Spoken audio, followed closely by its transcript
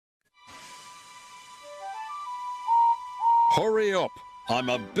Hurry up! I'm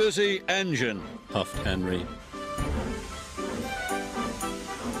a busy engine, huffed Henry.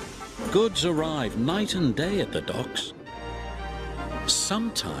 Goods arrive night and day at the docks.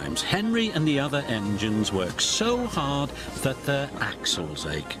 Sometimes Henry and the other engines work so hard that their axles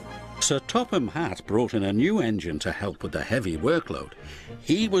ache. Sir Topham Hatt brought in a new engine to help with the heavy workload.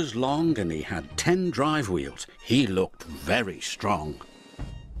 He was long and he had 10 drive wheels. He looked very strong.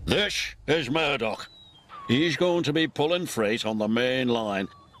 This is Murdoch. He's going to be pulling freight on the main line.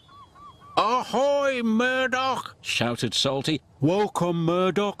 Ahoy, Murdoch! Shouted Salty. Welcome,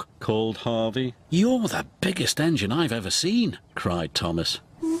 Murdoch, called Harvey. You're the biggest engine I've ever seen, cried Thomas.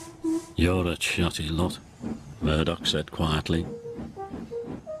 You're a chatty lot, Murdoch said quietly.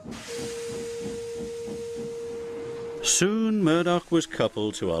 Soon Murdoch was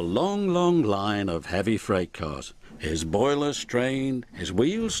coupled to a long, long line of heavy freight cars. His boiler strained, his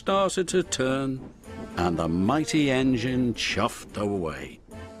wheels started to turn, and the mighty engine chuffed away.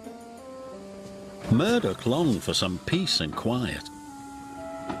 Murdoch longed for some peace and quiet.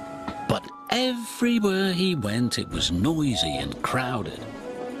 But everywhere he went, it was noisy and crowded.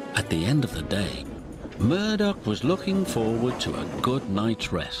 At the end of the day, Murdoch was looking forward to a good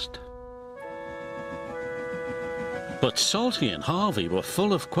night's rest. But Salty and Harvey were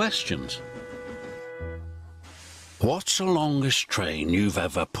full of questions. What's the longest train you've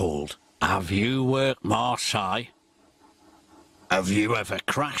ever pulled? Have you worked Marseille? Have you ever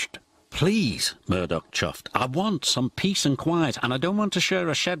crashed? Please, Murdoch chuffed. I want some peace and quiet, and I don't want to share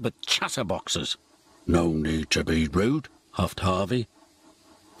a shed with chatterboxes. No need to be rude, huffed Harvey.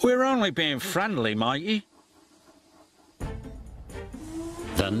 We're only being friendly, matey.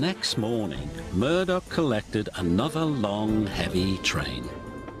 The next morning, Murdoch collected another long, heavy train.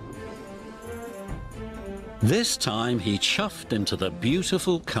 This time he chuffed into the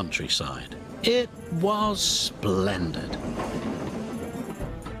beautiful countryside. It was splendid.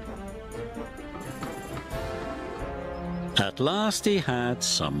 At last he had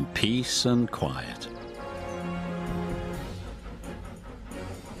some peace and quiet.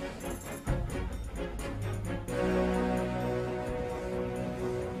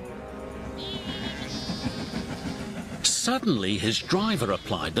 Suddenly his driver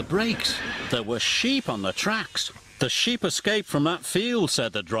applied the brakes. There were sheep on the tracks. The sheep escaped from that field,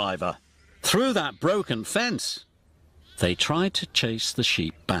 said the driver. Through that broken fence. They tried to chase the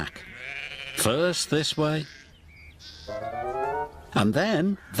sheep back. First this way, and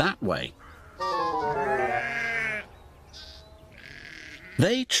then that way.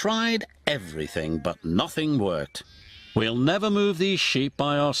 They tried everything, but nothing worked. We'll never move these sheep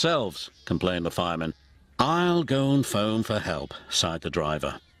by ourselves, complained the fireman. I'll go and phone for help, sighed the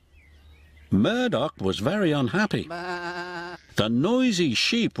driver. Murdoch was very unhappy. The noisy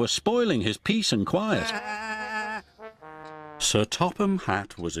sheep were spoiling his peace and quiet. Sir Topham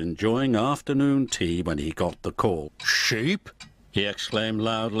Hatt was enjoying afternoon tea when he got the call. Sheep? He exclaimed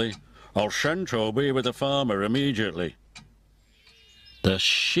loudly. I'll send Toby with the farmer immediately. The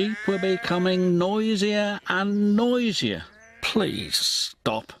sheep were becoming noisier and noisier. Please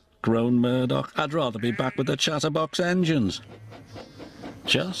stop, groaned Murdoch. I'd rather be back with the chatterbox engines.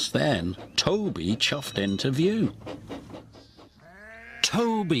 Just then, Toby chuffed into view.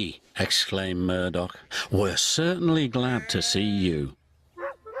 Toby, exclaimed Murdoch, we're certainly glad to see you.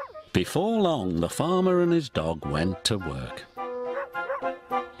 Before long, the farmer and his dog went to work.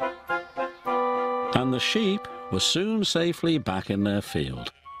 And the sheep were soon safely back in their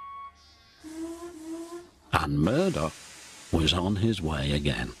field. And Murdoch was on his way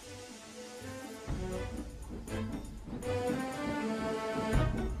again.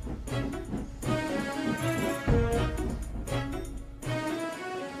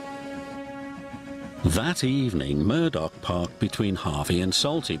 That evening, Murdoch parked between Harvey and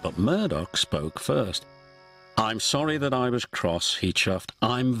Salty, but Murdoch spoke first. I'm sorry that I was cross, he chuffed.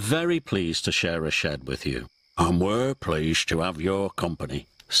 I'm very pleased to share a shed with you. And we're pleased to have your company,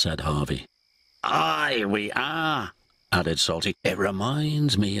 said Harvey. Aye, we are, added Salty. It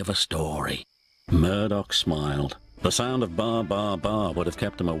reminds me of a story. Murdoch smiled. The sound of bar, bar, bar would have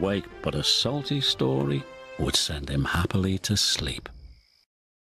kept him awake, but a Salty story would send him happily to sleep.